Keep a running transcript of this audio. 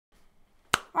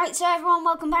Right, so everyone,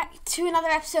 welcome back to another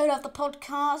episode of the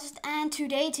podcast. And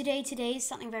today is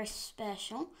something very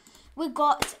special. We've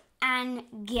got an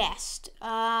guest.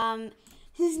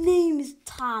 His name is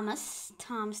Thomas.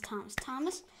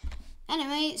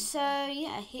 Anyway, so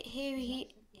yeah, here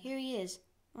he is.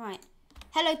 Right.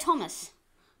 Hello, Thomas.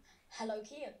 Hello,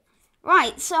 Kian.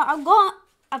 Right, so I've got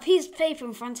a piece of paper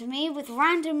in front of me with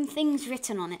random things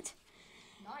written on it.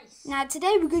 Nice. Now,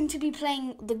 today we're going to be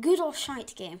playing the good or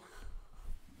shite game.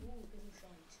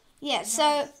 Yeah,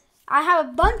 so I have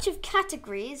a bunch of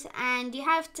categories, and you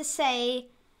have to say,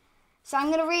 so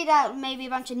I'm going to read out maybe a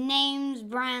bunch of names,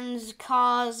 brands,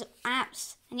 cars,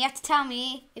 apps, and you have to tell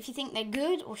me if you think they're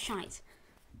good or shite.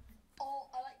 Oh,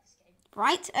 I like this game.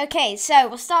 Right? Okay, so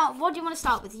we'll start, what do you want to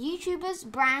start with, YouTubers,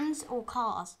 brands, or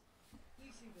cars?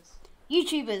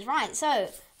 YouTubers, right, so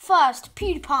first,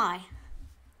 PewDiePie.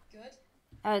 Good.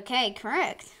 Okay,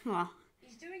 correct. Well,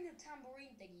 he's doing the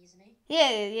tambourine thingy, isn't he? yeah,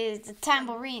 it's a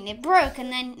tambourine. It broke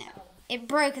and then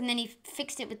he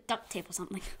fixed it with duct tape or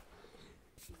something.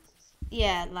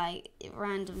 Yeah, like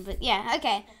random, but yeah,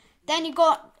 okay. Then you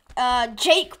got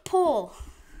Jake Paul.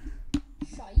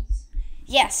 Shite.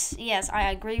 Yes,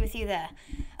 I agree with you there.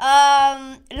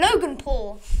 Logan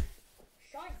Paul.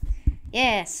 Shite.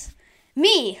 Yes.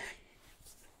 Me.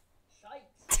 Shite.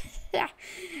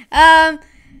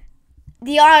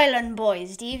 The Island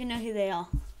Boys. Do you even know who they are?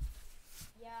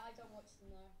 Yeah, I don't watch them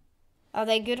though. Are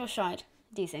they good or shite,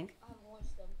 do you think? I haven't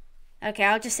watched them. Okay,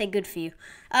 I'll just say good for you.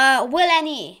 Will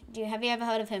N.E. Have you ever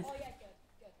heard of him? Oh yeah,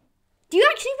 good. Do you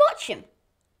actually watch him?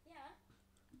 Yeah.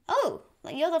 Oh,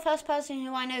 like you're the first person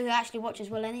who I know who actually watches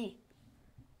Will N.E.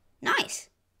 Nice.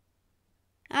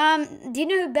 Do you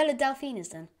know who Bella Delphine is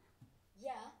then?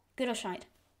 Yeah. Good or shite?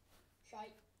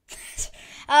 Shite.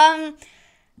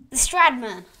 The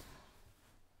Stradman.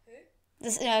 Who?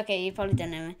 Okay, you probably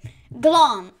don't know him.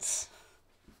 Glance.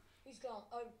 Who's Glance?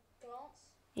 Oh, Glance?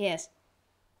 Yes.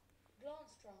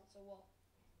 Glance Trance or what?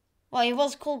 Well, he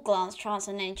was called Glance Trance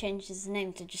and then he changed his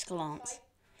name to just Glance.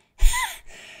 Shite.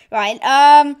 Right,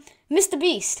 Mr.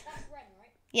 Beast. That's Ren,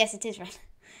 right? Yes, it is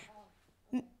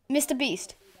Ren. Mr.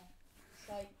 Beast.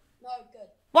 Shite. No, good.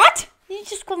 What? You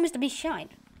just called Mr. Beast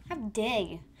shite. How dare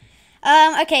you?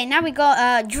 Okay, now we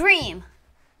got Dream.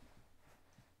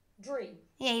 Dream.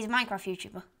 Yeah, he's a Minecraft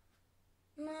YouTuber.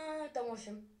 Nah, don't watch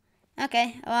him.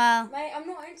 Okay, well... Mate, I'm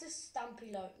not into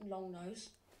Stampy Long Nose.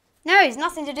 No, he's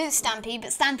nothing to do with Stampy, but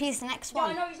Stampy's the next Yeah,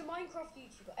 one. I know, he's a Minecraft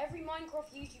YouTuber. Every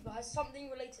Minecraft YouTuber has something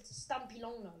related to Stampy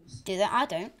Long Nose. Do that? I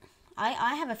don't.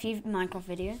 I have a few Minecraft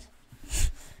videos.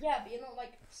 Yeah, but you're not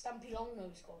like Stampy Long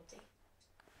Nose quality.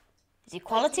 Is he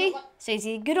quality? Like, So is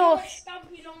he good you're or... like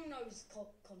Stampy Long Nose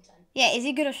content. Yeah, is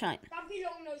he good or shite? Stampy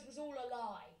Long Nose was all a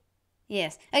lie.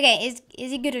 Yes. Okay,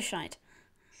 is he good or shite?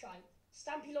 Shite.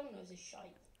 Stampy Long Nose is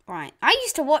shite. Right. I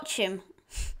used to watch him.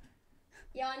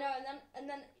 Yeah, I know, and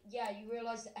then yeah, you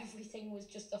realise that everything was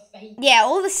just a fake. Yeah,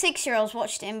 all the 6-year-olds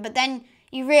watched him, but then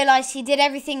you realise he did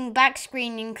everything back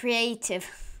screen and creative.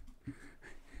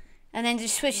 And then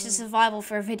just switched to survival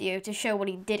for a video to show what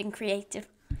he did in creative.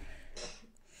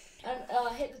 And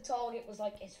Hit the Target was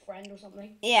like his friend or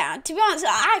something. Yeah, to be honest,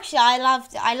 actually,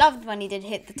 I loved when he did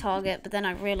Hit the Target, but then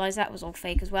I realised that was all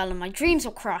fake as well, and my dreams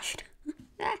were crushed.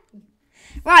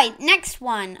 Right, next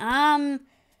one.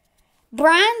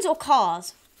 Brands or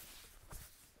cars?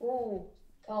 Ooh,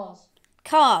 cars.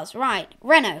 Cars, right.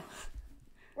 Renault.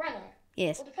 Renault.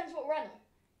 Yes. Well, depends what Renault.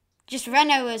 Just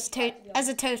Renault as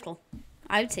a total.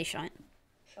 I would say shite.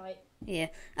 Shite. Yeah.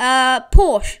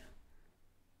 Porsche.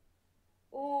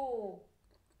 Ooh.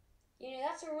 You know,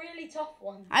 that's a really tough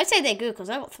one. I'd say they're good because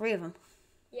I got 3 of them.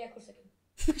 Yeah, of course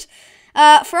I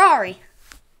can. Ferrari.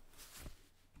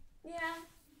 Yeah.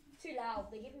 Too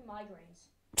loud. They give me migraines.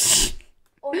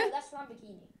 Oh no, that's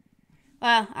Lamborghini.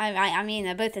 Well, I mean,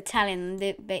 they're both Italian.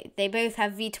 They both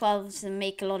have V12s and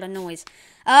make a lot of noise.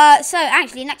 So,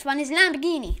 actually, next one is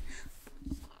Lamborghini.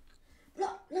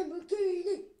 Black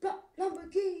Lamborghini, black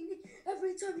Lamborghini.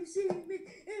 Every time you see me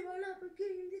in my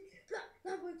Lamborghini, black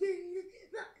Lamborghini,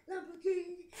 black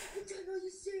Lamborghini. Every time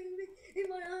you see me in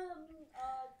my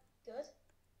good.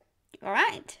 All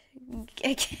right.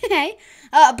 Okay.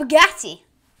 Bugatti.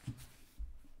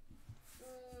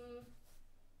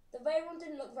 The Veyron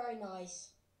didn't look very nice.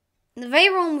 The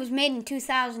Veyron was made in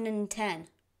 2010.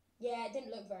 Yeah, it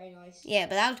didn't look very nice. Yeah,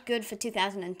 but that was good for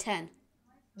 2010.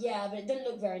 Yeah, but it didn't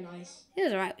look very nice. It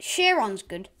was alright. Chiron's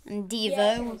good. And Devo.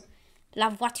 Yeah, La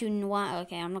Voiture Noire.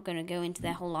 Okay, I'm not going to go into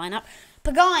their whole lineup.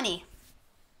 Pagani.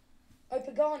 Oh,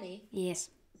 Pagani?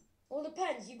 Yes. Well, it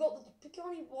depends. You got the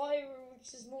Pagani Wire,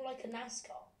 which is more like a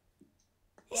NASCAR.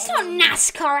 It's not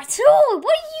NASCAR at all.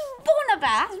 What are you on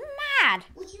about? That's mad.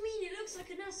 What do you mean? It looks like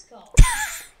a NASCAR.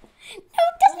 No, it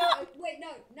does Oh, not. wait,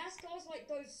 no. NASCAR's like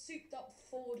those souped up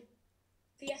Ford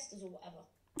Fiestas or whatever.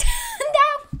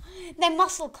 No, they're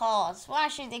muscle cars. Well,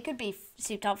 actually, they could be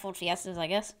souped up Ford Fiestas, I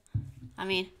guess. I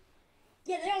mean,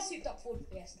 Yeah, they are souped up Ford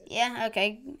Fiestas. yeah,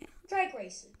 okay. Drag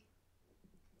racing.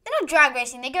 They're not drag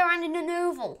racing. They go around in an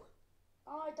oval.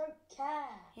 Oh, I don't care.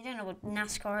 You don't know what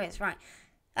NASCAR is, right?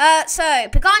 So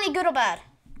Pagani, good or bad?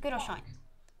 Good or shite?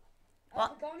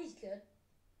 What? Pagani's good.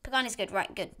 Pagani's good,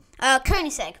 right? Good.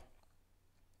 Koenigsegg.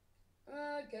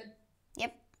 Good.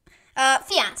 Yep.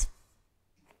 Fiat.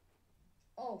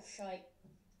 Oh, shite.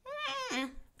 I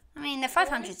mean, the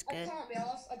 500's I good. can't be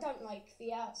asked. I don't like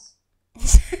Fiats.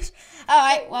 All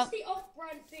right. Wait, Well. what's the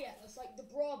off-brand Fiat? That's like the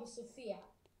Brabus of Fiat.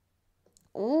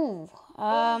 Ooh.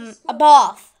 A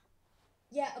Bath.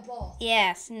 Yeah, a bar.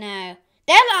 Yes. No.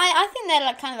 They're like. I think they're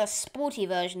like kind of a sporty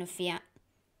version of Fiat.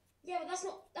 Yeah, but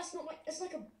that's not like it's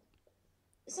like a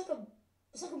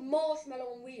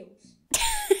marshmallow on wheels.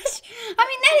 I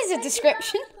mean, that is a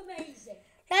description. Look amazing.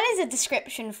 That is a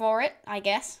description for it, I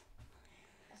guess.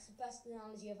 That's the best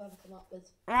analogy I've ever come up with.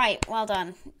 Right. Well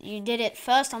done. You did it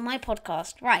first on my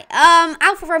podcast. Right.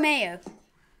 Alfa Romeo.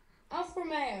 Alfa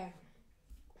Romeo.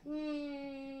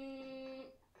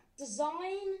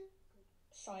 Design.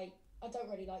 Shite. I don't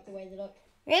really like the way they look.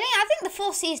 Really? I think the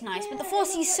 4C is nice, but the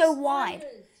 4C is so wide.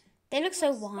 They look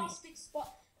so wide.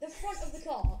 The front of the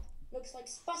car looks like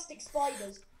spastic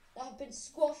spiders that have been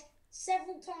squashed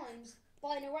several times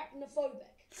by an arachnophobic.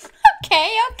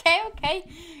 Okay.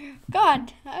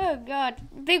 God. Oh, God.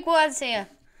 Big words here.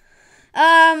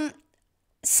 Sony.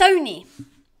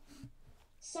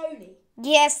 Sony.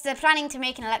 Yes, they're planning to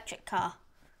make an electric car.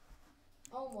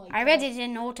 Oh my god. I read it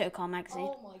in Autocar magazine.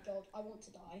 Oh my god, I want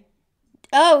to die.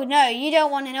 Oh, no, you don't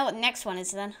want to know what the next one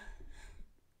is then.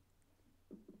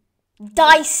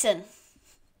 Dyson.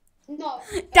 No.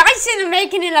 Dyson are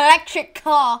making an electric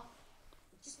car.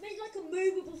 Just made like a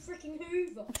movable freaking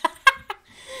Hoover.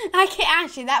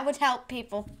 Actually, that would help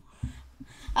people.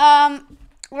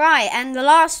 Right, and the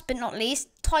last but not least,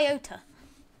 Toyota.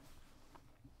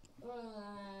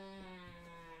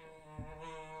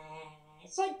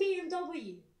 It's like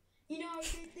BMW. You know,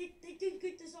 they do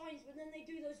good designs, but then they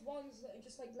do those ones that are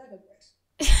just like Lego bricks.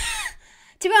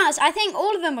 To be honest, I think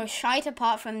all of them were shite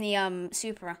apart from the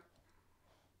Supra.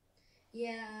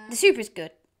 Yeah. The Supra's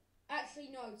good. Actually,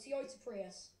 no. Toyota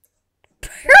Prius.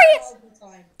 Prius? All the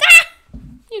time.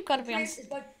 You've got to be on. Prius is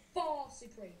by far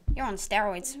supreme. You're on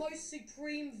steroids. The most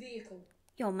supreme vehicle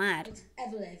You're mad. that's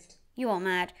ever lived. You are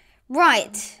mad.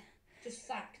 Right. Just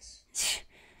facts.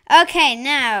 Okay,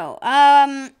 now,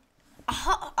 a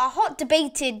hot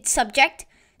debated subject,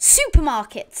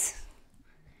 supermarkets.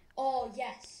 Oh,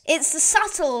 yes. It's the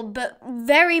subtle but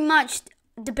very much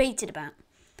debated about.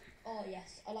 Oh,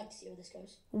 yes. I like to see where this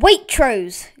goes.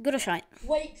 Waitrose. Good or shite?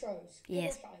 Waitrose.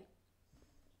 Yes. Good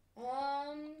or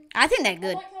shite? I think they're I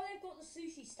good. like how they've got the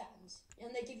sushi stands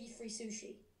and they give you free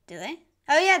sushi. Do they?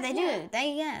 Oh, yeah, they Yeah. do.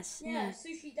 Yes. Yeah, No.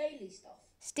 sushi daily stuff.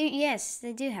 Yes,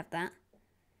 they do have that.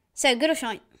 So, good or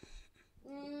shite?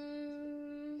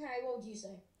 Harry, what would you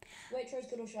say? Waitrose,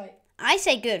 good or shite? I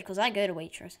say good because I go to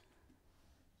Waitrose.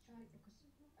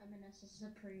 M&S is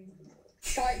supreme.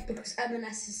 Shite because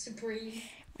M&S is supreme.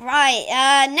 Right,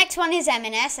 next one is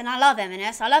M&S, and I love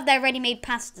M&S. I love their ready-made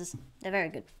pastas. They're very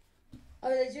good. Oh,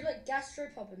 they do like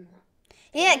gastropub in that.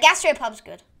 Yeah, Gastropub's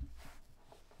good.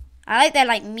 I like their,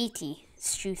 like, meaty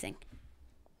stew thing.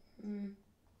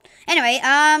 Anyway,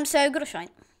 so good or shite?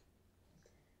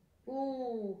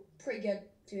 Ooh, pretty good,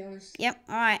 to be honest. Yep,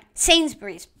 alright.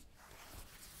 Sainsbury's.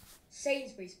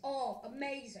 Sainsbury's. Oh,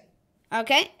 amazing.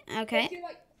 Okay. They do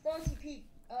like 30p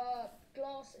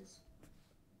glasses.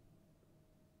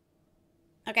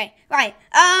 Okay, right.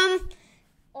 Oh,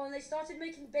 and they started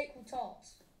making bakewell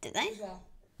tarts Did they? as well.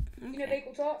 You know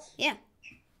bakewell tarts? Yeah.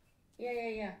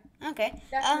 Yeah. Okay.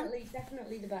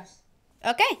 Definitely the best.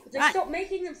 Okay, But they right. stopped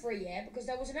making them for a year because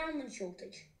there was an almond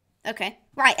shortage. Okay,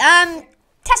 right.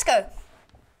 Tesco.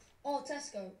 Oh,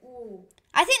 Tesco. Ooh.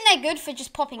 I think they're good for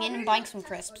just popping I in and really buying like some Tesco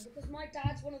crisps. because my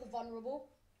dad's one of the vulnerable.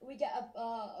 We get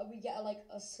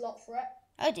a slot for it.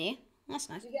 Oh, do you? That's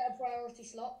nice. We get a priority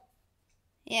slot.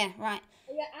 Yeah, right.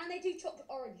 Yeah, and they do chocolate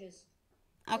oranges.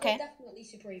 So Okay, they're definitely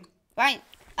supreme. right.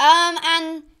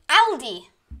 And Aldi.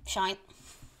 Shite.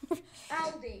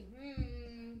 Aldi.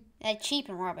 They're cheap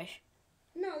and rubbish.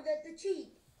 No, they're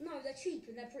cheap. No, they're cheap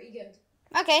and they're pretty good.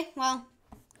 Okay, well,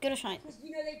 good or shite. Because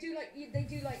you know they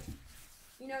do like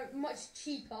much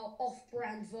cheaper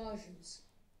off-brand versions.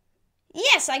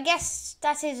 Yes, I guess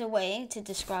that is a way to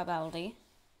describe Aldi.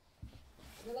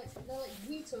 They're like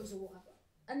Vitos or whatever,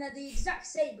 and they're the exact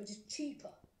same but just cheaper.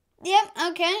 Yep,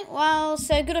 okay. Well,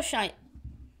 so good or shite?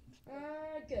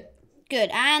 Good. Good.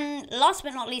 And last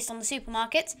but not least on the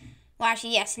supermarkets, well,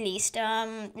 actually, yes, least,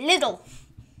 Lidl.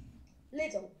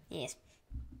 Lidl. Yes.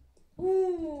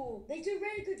 Ooh, they do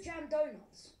really good jam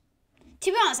donuts.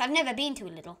 To be honest, I've never been to a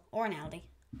Lidl or an Aldi.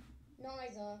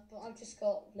 Neither, but I've just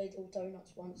got Lidl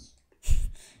donuts once.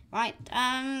 Right,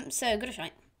 so good or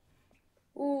shite?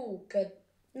 Ooh, good.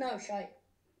 No, shite.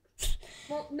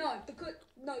 Well,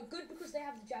 good because they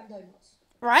have the jam donuts.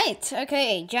 Right,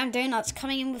 okay, jam donuts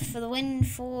coming in for the win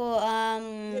for,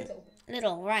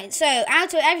 Lidl. Right, so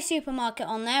out of every supermarket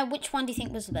on there, which one do you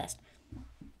think was the best?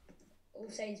 Oh,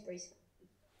 Sainsbury's.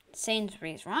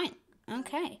 Sainsbury's, right,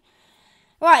 okay.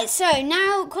 Right, so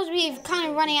now, because we're kind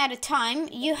of running out of time,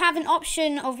 you have an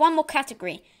option of one more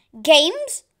category.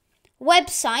 Games,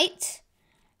 website,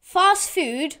 fast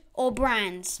food, or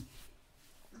brands?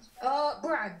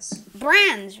 Brands.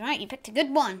 Brands, right, you picked a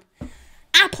good one.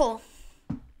 Apple.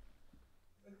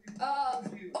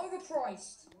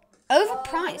 Overpriced.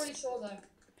 Overpriced. I'm not really sure though.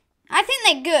 I think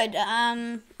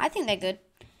they're good.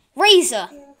 Razer.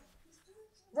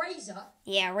 Razer?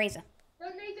 Yeah, Razer.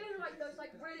 Don't they do like those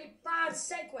like really bad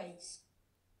segways?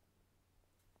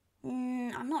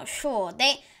 I'm not sure.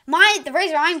 The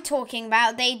Razer I'm talking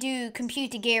about, they do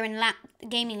computer gear and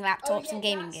gaming laptops and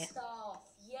gaming gear. Stuff.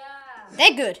 Yeah.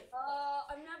 They're good.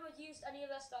 I've never used any of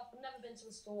their stuff. I've never been to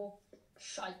a store.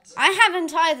 Shite. I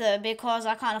haven't either because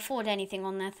I can't afford anything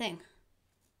on their thing.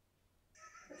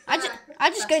 I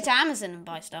just go to Amazon and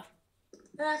buy stuff.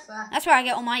 That's fair. That's where I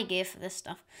get all my gear for this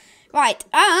stuff. Right.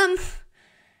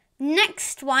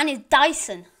 Next one is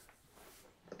Dyson.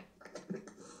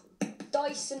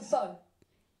 Dyson phone.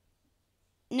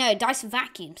 No, Dyson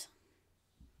vacuums.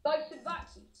 Dyson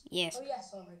vacuums. Yes. Oh yeah,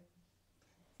 sorry.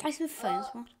 Dyson phones.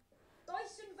 What?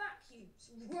 Dyson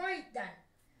vacuums. Right then.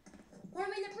 Well, I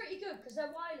mean they're pretty good because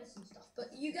they're wireless and stuff.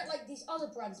 But you get like these other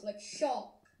brands like Shark.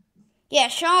 Yeah,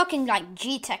 Shark and like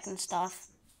G-Tech and stuff.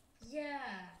 Yeah.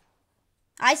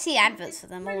 I see adverts for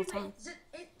them all the time.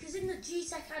 Because in the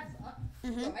G-Tech advert,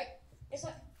 right, it's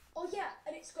like, oh yeah,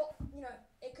 and it's got,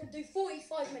 it can do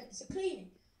 45 minutes of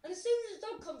cleaning. And as soon as the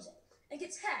dog comes in and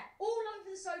gets hair all over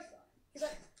the sofa, he's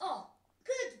like, oh,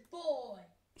 good boy.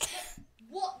 Like,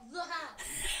 what the hell?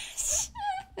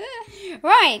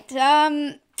 Right,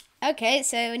 okay,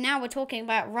 so now we're talking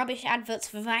about rubbish adverts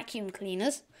for vacuum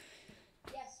cleaners.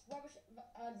 Yes, rubbish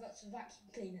adverts for vacuum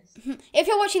cleaners. If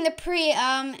you're watching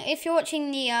if you're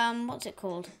watching the, what's it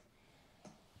called?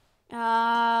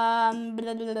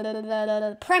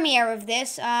 Premiere of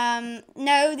this,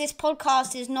 no, this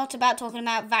podcast is not about talking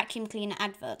about vacuum cleaner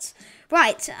adverts.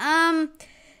 Right,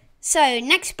 so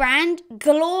next brand,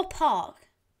 Galore Park.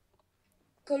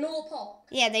 Galore Park?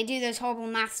 Yeah, they do those horrible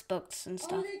maths books and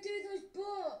stuff. Oh, they do those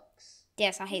books?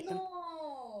 Yes, I hate them.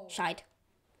 No. Shite.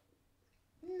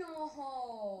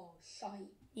 No.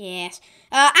 Shite. Yes.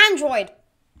 Android.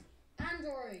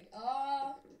 Android.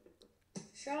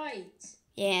 Shite.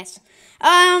 Yes.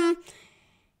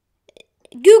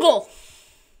 Google.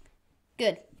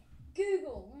 Good.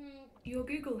 Google. Your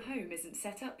Google Home isn't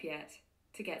set up yet.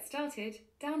 To get started,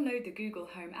 download the Google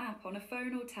Home app on a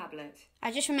phone or tablet.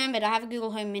 I just remembered I have a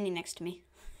Google Home Mini next to me.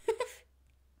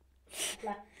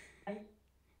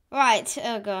 Right.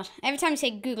 Oh, God. Every time you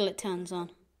say Google, it turns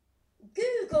on.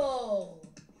 Google.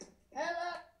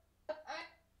 Hello.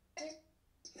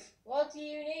 What do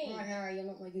you need? Right, Harry, you're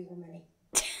not my Google Mini.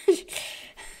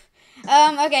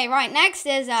 Okay, right. Next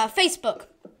is Facebook.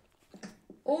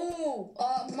 Oh,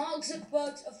 Mark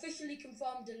Zuckerberg's officially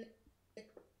confirmed.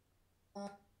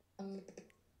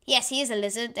 Yes, he is a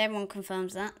lizard. Everyone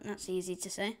confirms that. That's easy to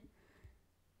say.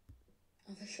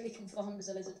 Officially confirmed as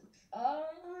a lizard. I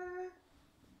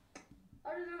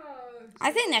don't know.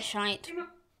 I think they're shite.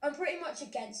 I'm pretty much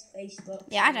against Facebook.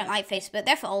 Yeah, I don't like Facebook.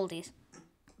 They're for oldies.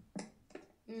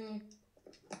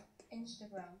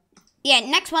 Instagram. Yeah,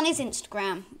 next one is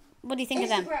Instagram. What do you think of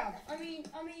them? Instagram. I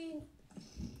mean,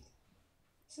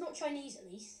 it's not Chinese at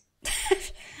least.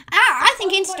 I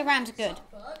think Instagram's good.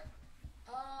 TikTok.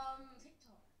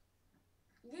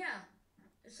 Yeah,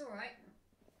 it's alright.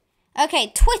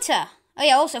 Okay, Twitter. Oh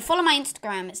yeah, also follow my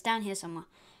Instagram. It's down here somewhere.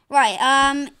 Right.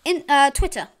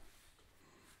 Twitter.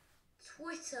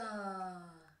 Twitter.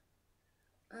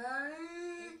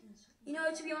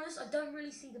 To be honest, I don't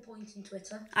really see the point in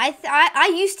Twitter.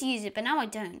 I used to use it, but now I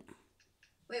don't.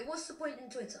 Wait, what's the point in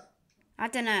Twitter? I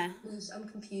don't know. I'm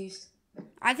confused.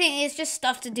 I think it's just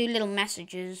stuff to do little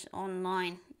messages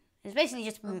online. It's basically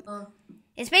just.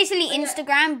 It's basically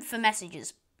Instagram for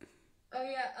messages. Oh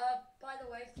yeah. By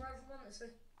the way, for everyone that's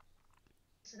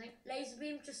listening,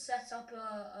 Laserbeam just set up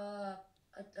a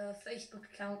Facebook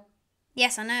account.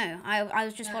 Yes, I know. I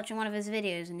was just watching one of his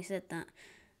videos and he said that.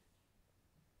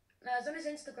 No, it's on his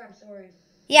Instagram story.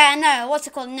 Yeah, no, what's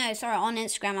it called? No, sorry, on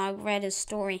Instagram I read his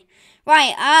story.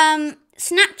 Right,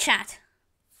 Snapchat.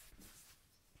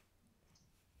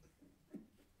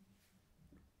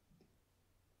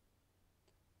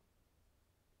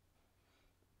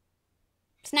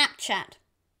 Snapchat.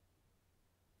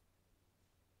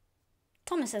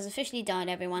 Thomas has officially died,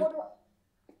 everyone.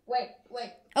 Wait.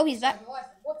 Oh, he's back.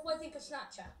 What do I think of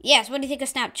Snapchat? Yes, what do you think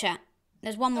of Snapchat?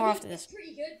 There's one more after this. It's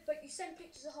pretty good, but you send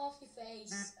pictures of half your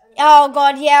face. Oh,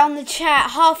 God, yeah, on the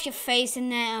chat. Half your face in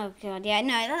there. Oh, God, yeah.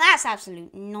 No, that's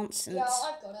absolute nonsense. Yeah,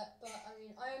 I've got it, but I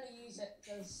mean, I only use it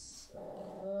because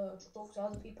to talk to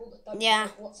other people that don't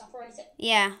have WhatsApp or anything.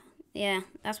 Yeah,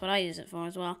 that's what I use it for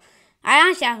as well. I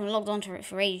actually haven't logged onto it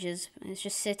for ages. It's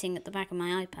just sitting at the back of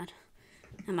my iPad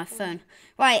and my phone.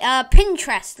 Right,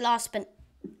 Pinterest, last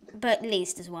but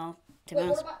least as well. Wait,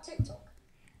 what about TikTok?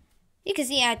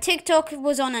 Because, yeah, TikTok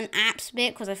was on an apps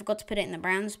bit because I forgot to put it in the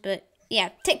brands. But, yeah,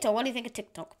 TikTok. What do you think of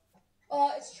TikTok?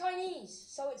 It's Chinese,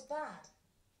 so it's bad.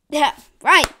 Yeah,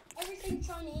 right. Everything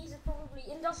Chinese is probably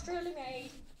industrially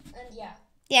made, and yeah.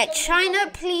 Yeah,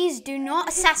 China, please do not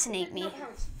assassinate me.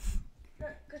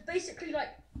 Because basically, like,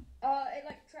 it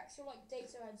like tracks your like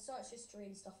data and search history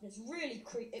and stuff, and it's really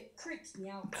it creeps me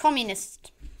out.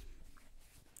 Communist.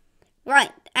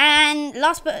 Right, and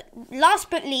last but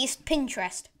least,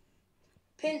 Pinterest.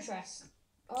 Pinterest.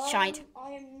 Shite.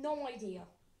 I have no idea.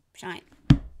 Shite.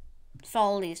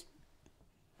 Follies.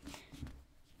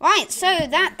 Right, so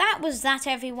that was that,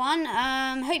 everyone.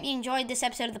 Hope you enjoyed this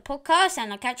episode of the podcast,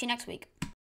 and I'll catch you next week.